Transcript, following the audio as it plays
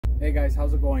Hey guys,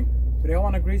 how's it going? Today I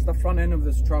want to grease the front end of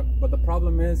this truck, but the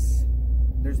problem is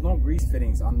there's no grease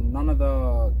fittings on none of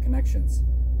the connections.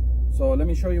 So let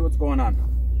me show you what's going on.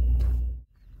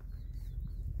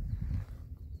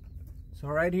 So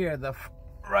right here, the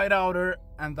right outer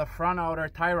and the front outer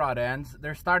tie rod ends,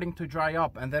 they're starting to dry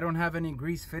up and they don't have any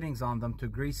grease fittings on them to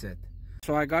grease it.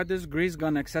 So I got this grease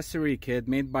gun accessory kit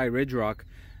made by Ridgerock.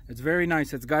 It's very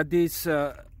nice. It's got these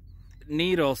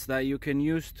needles that you can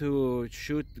use to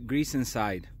shoot grease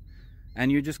inside, and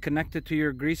you just connect it to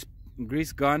your grease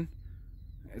gun.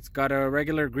 It's got a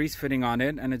regular grease fitting on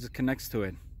it and it just connects to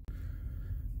it.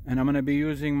 And I'm going to be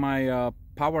using my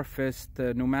Power Fist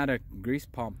pneumatic grease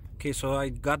pump. Okay, so I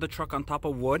got the truck on top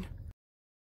of wood.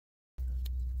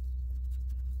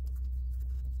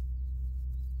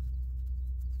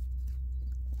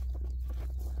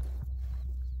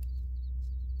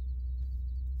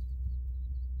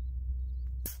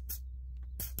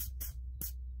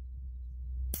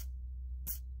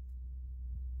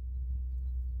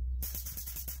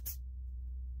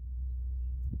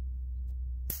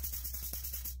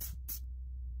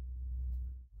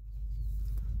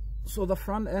 So the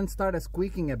front end started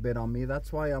squeaking a bit on me.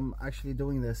 That's why I'm actually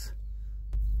doing this.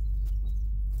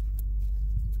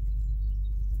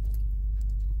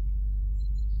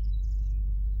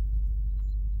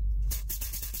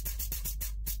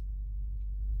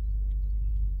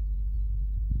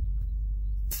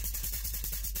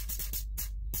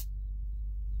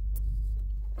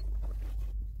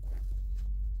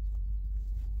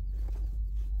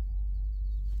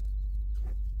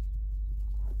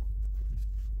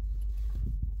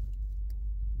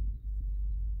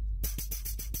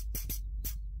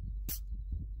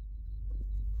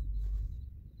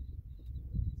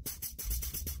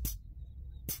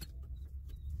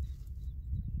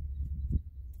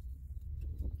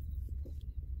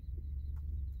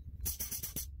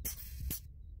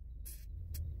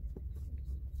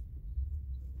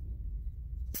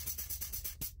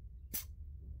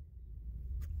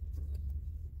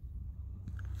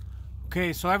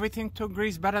 Okay, so everything took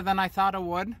grease better than I thought it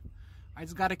would. I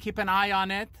just got to keep an eye on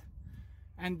it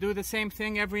and do the same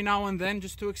thing every now and then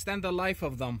just to extend the life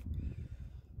of them.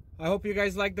 I hope you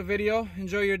guys liked the video.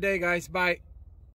 Enjoy your day, guys. Bye.